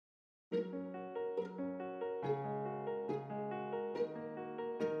My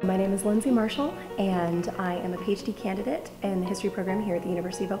name is Lindsay Marshall, and I am a PhD candidate in the history program here at the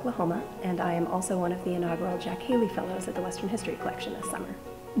University of Oklahoma, and I am also one of the inaugural Jack Haley Fellows at the Western History Collection this summer.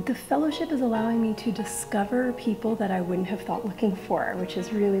 The fellowship is allowing me to discover people that I wouldn't have thought looking for, which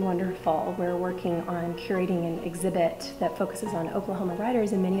is really wonderful. We're working on curating an exhibit that focuses on Oklahoma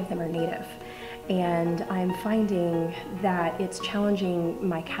writers, and many of them are Native. And I'm finding that it's challenging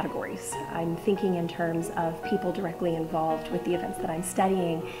my categories. I'm thinking in terms of people directly involved with the events that I'm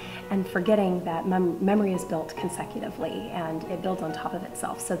studying and forgetting that memory is built consecutively and it builds on top of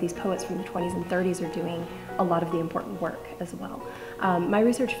itself. So these poets from the 20s and 30s are doing a lot of the important work as well. My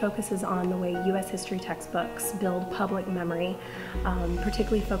research focuses on the way U.S. history textbooks build public memory,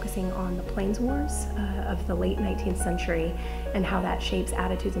 particularly focusing on the Plains Wars of the late 19th century and how that shapes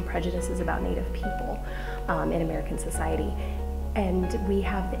attitudes and prejudices about Native people in American society. And we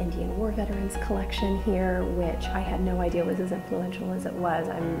have the Indian War Veterans collection here, which I had no idea was as influential as it was.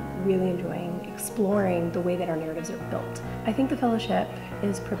 I'm really enjoying exploring the way that our narratives are built. I think the fellowship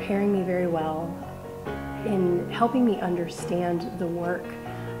is preparing me very well in helping me understand the work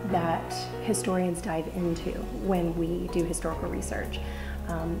that historians dive into when we do historical research.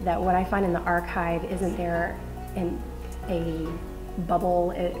 That what I find in the archive isn't there in a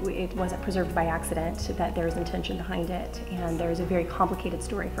bubble, it wasn't preserved by accident, that there's intention behind it, and there's a very complicated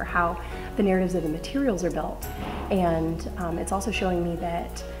story for how the narratives of the materials are built. And it's also showing me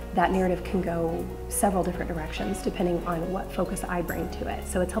that that narrative can go several different directions depending on what focus I bring to it.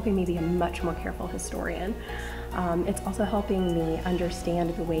 So it's helping me be a much more careful historian. It's also helping me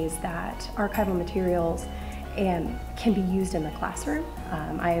understand the ways that archival materials can be used in the classroom.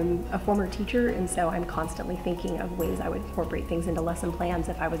 I am a former teacher, and so I'm constantly thinking of ways I would incorporate things into lesson plans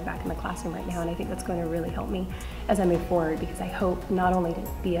if I was back in the classroom right now, and I think that's going to really help me as I move forward, because I hope not only to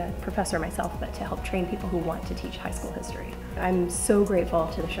be a professor myself, but to help train people who want to teach high school history. I'm so grateful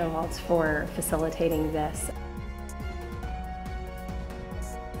to the Schoenwalds for facilitating this.